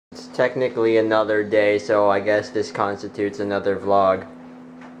technically another day, so I guess this constitutes another vlog.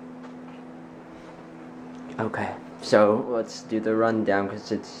 Okay, so let's do the rundown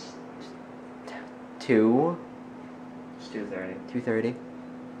because it's 2. It's 2:30. 2:30.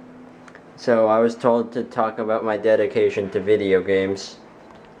 So I was told to talk about my dedication to video games,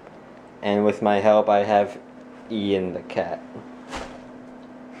 and with my help I have Ian the cat.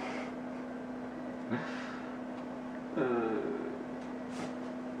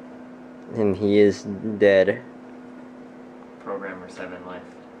 And he is dead. Programmer 7 life.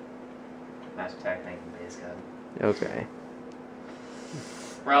 Hashtag thank you, base god. Okay.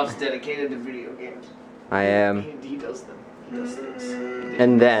 Ralph's dedicated to video games. I am. He does them. He does things.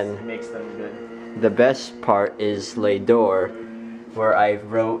 And then He makes them good. the best part is Laydor, where I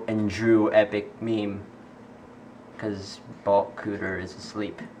wrote and drew epic meme. Cause Bulk Cooter is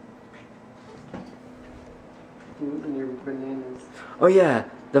asleep. And your bananas. Oh yeah,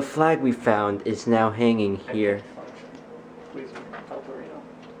 the flag we found is now hanging here.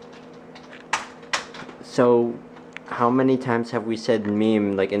 So, how many times have we said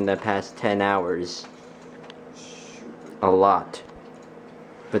meme like in the past 10 hours? A lot.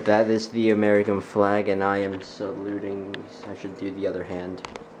 But that is the American flag and I am saluting. I should do the other hand.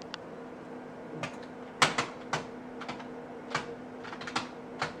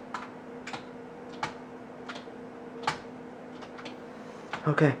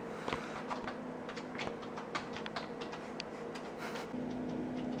 Okay.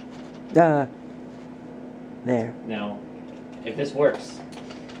 There. Now, if this works,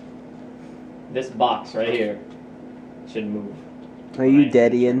 this box right here should move. Are you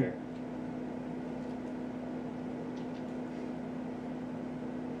dead, Ian?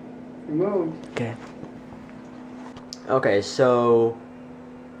 Moved. Okay. Okay, so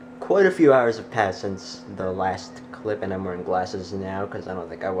quite a few hours have passed since the last clip, and I'm wearing glasses now because I don't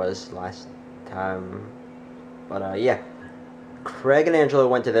think I was last time. But yeah. Craig and Angelo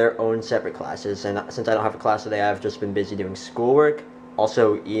went to their own separate classes, and since I don't have a class today, I've just been busy doing schoolwork.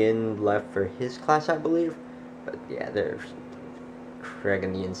 Also, Ian left for his class, I believe. But yeah, Craig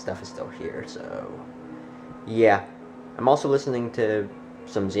and Ian's stuff is still here, so yeah. I'm also listening to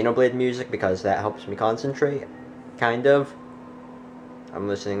some Xenoblade music because that helps me concentrate, kind of. I'm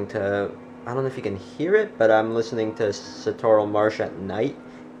listening to, I don't know if you can hear it, but I'm listening to Satoral Marsh at night,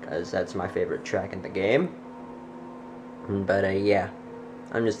 because that's my favorite track in the game. But yeah,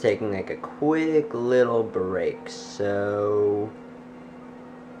 I'm just taking like a quick little break, so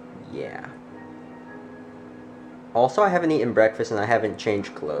yeah. Also, I haven't eaten breakfast and I haven't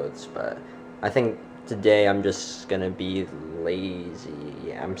changed clothes, but I think today I'm just gonna be lazy.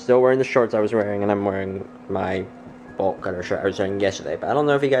 Yeah, I'm still wearing the shorts I was wearing, and I'm wearing my bolt cutter shirt I was wearing yesterday, but I don't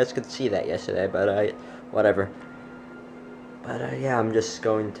know if you guys could see that yesterday, but whatever. But yeah, I'm just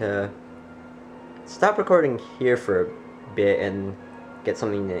going to stop recording here for a bit and get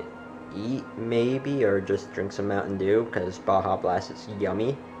something to eat, maybe, or just drink some Mountain Dew, because Baja Blast is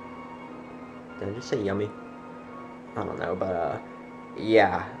yummy. Did I just say yummy? I don't know, but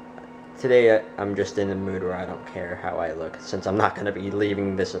yeah. Today I'm just in a mood where I don't care how I look, since I'm not going to be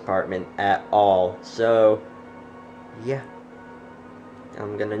leaving this apartment at all. So, yeah.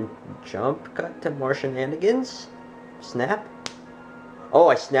 I'm gonna jump cut to more shenanigans. Snap. Oh,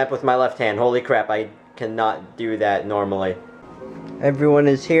 I snapped with my left hand. Holy crap, I cannot do that normally. Everyone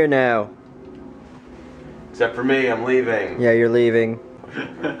is here now. Except for me, I'm leaving. Yeah, you're leaving.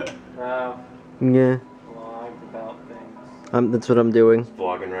 Wow. Yeah. Vlogged about things. That's what I'm doing.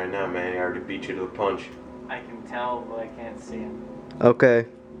 Vlogging right now, man. I already beat you to the punch. I can tell, but I can't see him. Okay.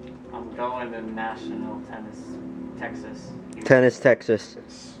 I'm going to National Texas. Tennis, Texas.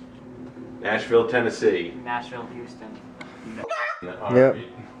 Nashville, Tennessee. Nashville, Houston. Yep.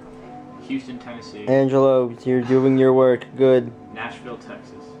 Houston, Tennessee. Angelo, you're doing your work. Good. Nashville,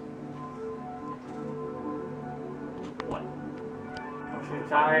 Texas. What? I'm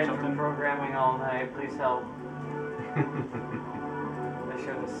tired of programming all night. Please help. I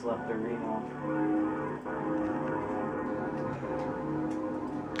should have slept the Reno.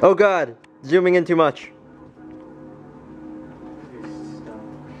 Oh God! Zooming in too much.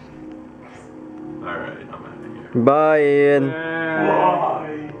 Alright, I'm out of here. Bye, Ian.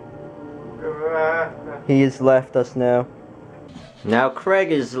 Why? He's left us now. Now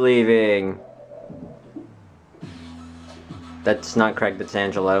Craig is leaving. That's not Craig, that's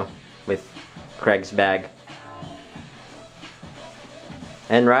Angelo. With Craig's bag.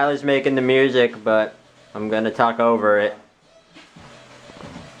 And Riley's making the music, but I'm gonna talk over it.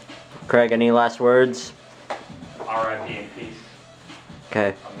 Craig, any last words? R.I.P. in peace.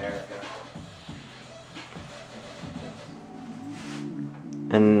 Okay. America.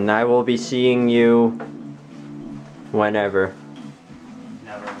 And I will be seeing you whenever.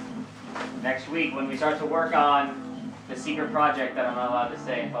 Never. Next week when we start to work on the secret project that I'm not allowed to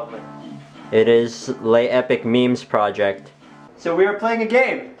say in public. It is Lay Epic Memes Project. So we are playing a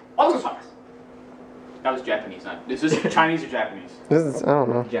game. That was Japanese, not. Is this Chinese or Japanese? This is, I don't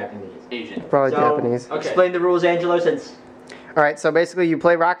know. Japanese. Asian. Probably Japanese. Okay. Explain the rules, Angelo, since... Alright, so basically you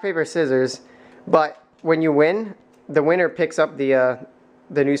play rock, paper, scissors, but when you win, the winner picks up the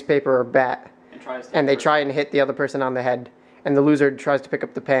newspaper or bat, and they try and hit the other person on the head. And the loser tries to pick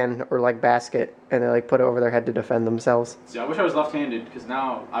up the pan or like basket, and they like put it over their head to defend themselves. See, I wish I was left-handed, because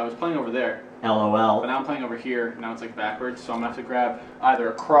now I was playing over there, but LOL. now I'm playing over here. Now it's like backwards, so I'm gonna have to grab either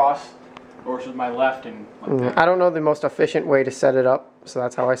a cross or with my left and like that. I don't know the most efficient way to set it up, so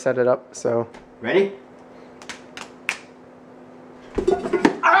that's how I set it up. So Ready?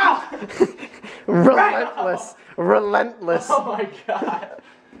 relentless, relentless. Oh my god.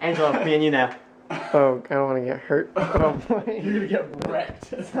 Angelo, me and you now. Oh, I don't want to get hurt. Oh boy. You're gonna get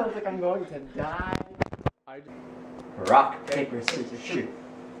wrecked. It sounds like I'm going to die. Rock, paper, scissors, shoot.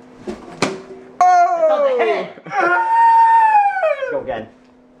 Oh! Let's go again.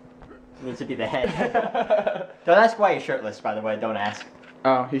 It needs to be the head. Don't ask why you're shirtless, by the way. Don't ask.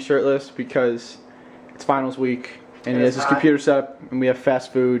 Oh, he's shirtless because it's finals week, and he It has is his hot. computer set up, and we have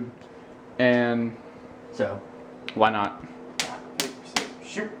fast food, and So, why not?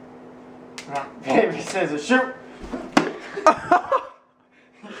 Shoot. Paper, scissors, shoot.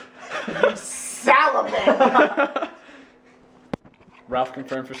 You salamander. Ralph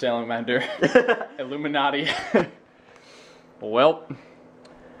confirmed for salamander. Illuminati. Well,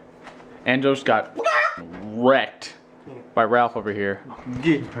 Angelo's got wrecked by Ralph over here.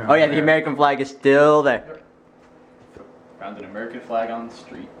 oh yeah, the American flag is still there. Found an American flag on the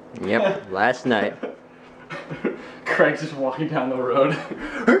street. Yep, last night. Craig's just walking down the road.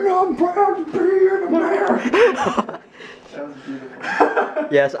 And I'm proud to be an American. That was beautiful.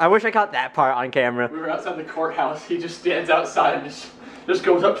 Yes, I wish I caught that part on camera. We were outside the courthouse. He just stands outside and just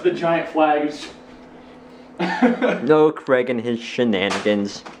goes up to the giant flag. No Craig and his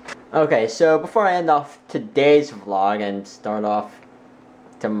shenanigans. Okay, so before I end off today's vlog and start off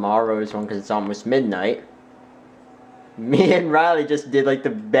tomorrow's one because it's almost midnight, me and Riley just did like the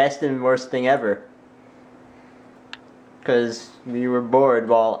best and worst thing ever. Because we were bored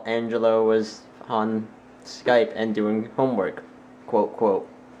while Angelo was on Skype and doing homework. Quote, quote.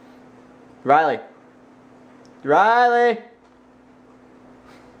 Riley! Riley!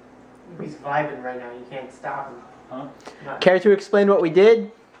 He's vibing right now. You can't stop him. Huh? Care to explain what we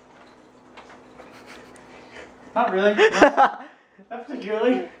did? Not really. Not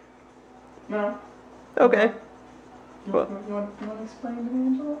particularly. No. Okay. You Well- want to explain to me,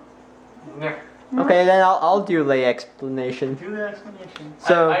 Angelo? Yeah. Okay, then I'll do the explanation. Do the explanation.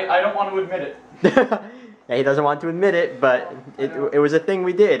 So- I don't want to admit it. Yeah, he doesn't want to admit it, but it was a thing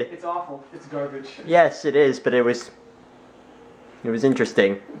we did. It's awful. It's garbage. Yes, it is, but it was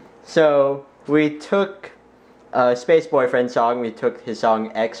interesting. So we took a Space Boyfriend song. We took his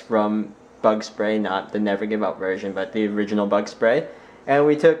song X from Bug Spray, not the Never Give Up version, but the original Bug Spray, and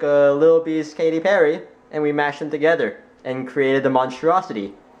we took Lil B's Katy Perry and we mashed them together and created the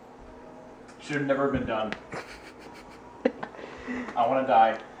monstrosity. Should have never been done. I want to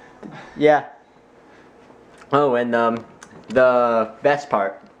die. Yeah. Oh, and the best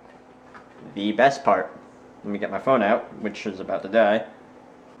part. Let me get my phone out, which is about to die.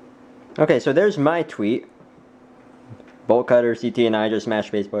 Okay, so there's my tweet. Bolt Cutter, CT, and I just mashed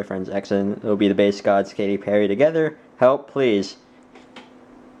Space Boyfriend's X and it'll be the Base Gods, Katy Perry together. Help, please.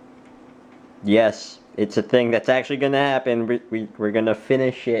 Yes, it's a thing that's actually gonna happen. We're gonna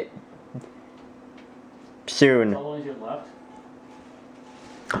finish it soon. How long is you left?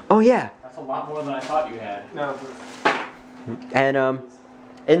 Oh yeah, That's a lot more than I thought you had. No. and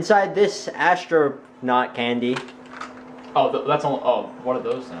inside this astronaut candy. Oh, that's all. Oh, what are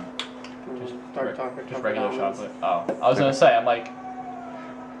those then? Just dark chocolate. Just regular chocolate. Oh, I was gonna say. I'm like.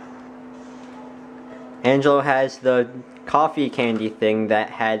 Angelo has the coffee candy thing that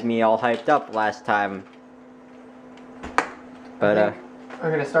had me all hyped up last time. But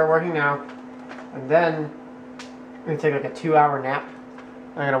I'm gonna start working now, and then I'm gonna take like a 2-hour nap.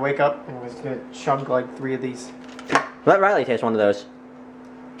 I'm gonna wake up and I'm just gonna chug like 3 of these. let Riley taste one of those.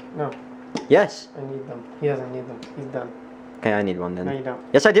 No, Yes. I need them. He doesn't need them. He's done. Okay, I need one No, then. you don't.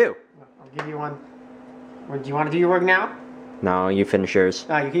 Yes, I do. No, I'll give you one. Do you want to do your work now? No, you finish yours.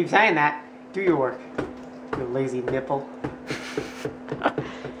 No, you keep saying that. Do your work. You lazy nipple.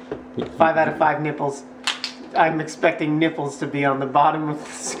 5 out of 5 nipples. I'm expecting nipples to be on the bottom of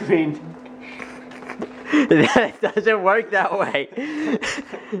the screen. That doesn't work that way.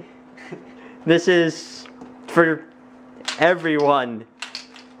 This is for everyone.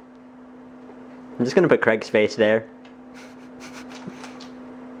 I'm just gonna put Craig's face there.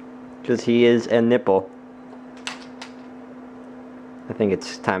 Because he is a nipple. I think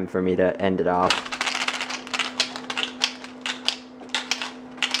it's time for me to end it off.